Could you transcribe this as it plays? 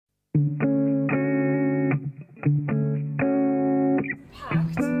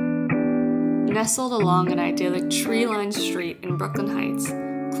Nestled along an idyllic tree-lined street in Brooklyn Heights,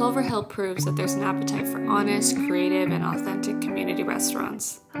 Clover Hill proves that there's an appetite for honest, creative, and authentic community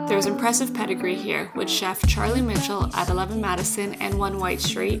restaurants. There's impressive pedigree here, with chef Charlie Mitchell at 11 Madison and 1 White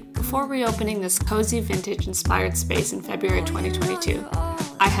Street before reopening this cozy vintage-inspired space in February 2022.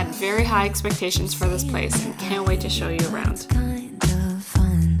 I had very high expectations for this place and can't wait to show you around.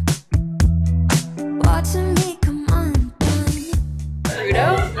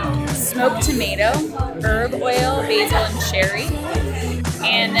 Smoked tomato, herb oil, basil, and cherry.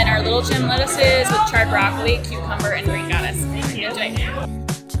 And then our little gem lettuces with charred broccoli, cucumber, and green goddess.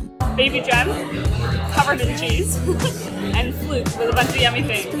 Baby gem, covered in cheese, and flute with a bunch of yummy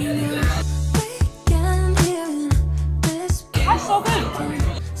things. That's so good.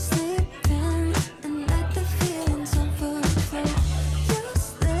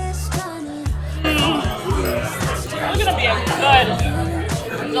 It's gonna be a good,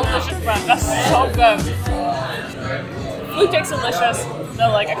 delicious bread. That's so good. Flute tastes delicious. The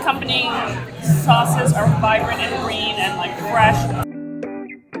accompanying sauces are vibrant and green and fresh.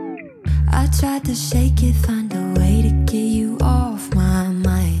 I tried to shake it, find a way to get you off my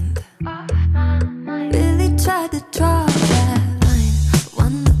mind. Really tried to draw that line.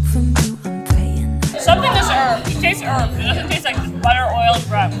 One look from you, I'm praying. Something is herb. It tastes herb. It doesn't taste like just butter, oil, and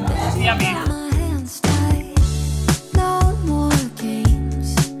bread. It's yummy.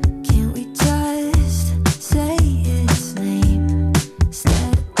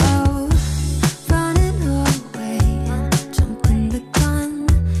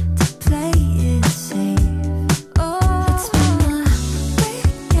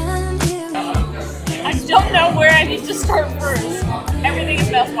 I need to start first. Everything is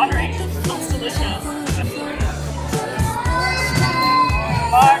mouth-watering. It's delicious.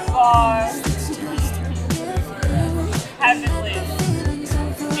 Bar. Heavenly.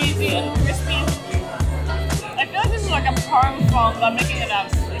 Cheesy and crispy. I feel like this is like a parm foam, but I'm making it up.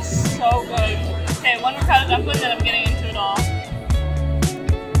 It's so good. Okay, one ricotta dumpling and I'm getting into it all.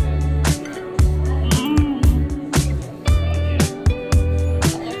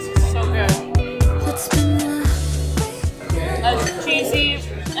 Cheesy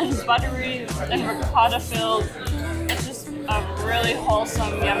and buttery and ricotta filled. It's just a really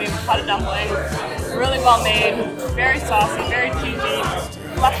wholesome, yummy ricotta dumpling. Really well made, very saucy, very cheesy,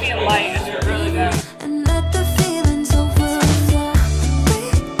 fluffy and light. It's really good.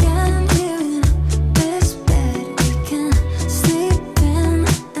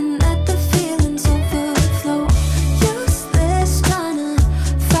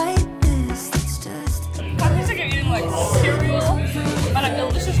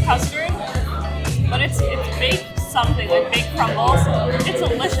 Custard, but it's baked something, like baked crumbles. It's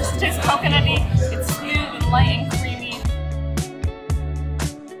delicious. It tastes coconutty. It's smooth and light and creamy.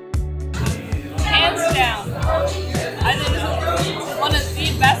 Hands down, I think this is one of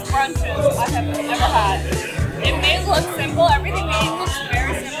the best brunches I have ever had. It may look simple. Everything we eat looks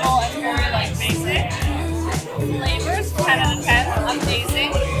very simple and very basic. Flavors 10 out of 10,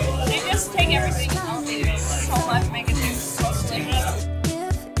 amazing. They just take everything and elevate it so much, make it taste so delicious.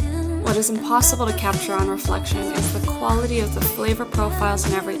 What is impossible to capture on reflection is the quality of the flavor profiles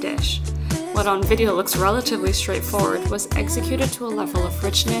in every dish. What on video looks relatively straightforward was executed to a level of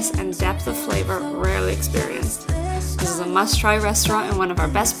richness and depth of flavor rarely experienced. This is a must-try restaurant and one of our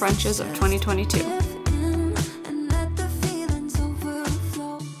best brunches of 2022.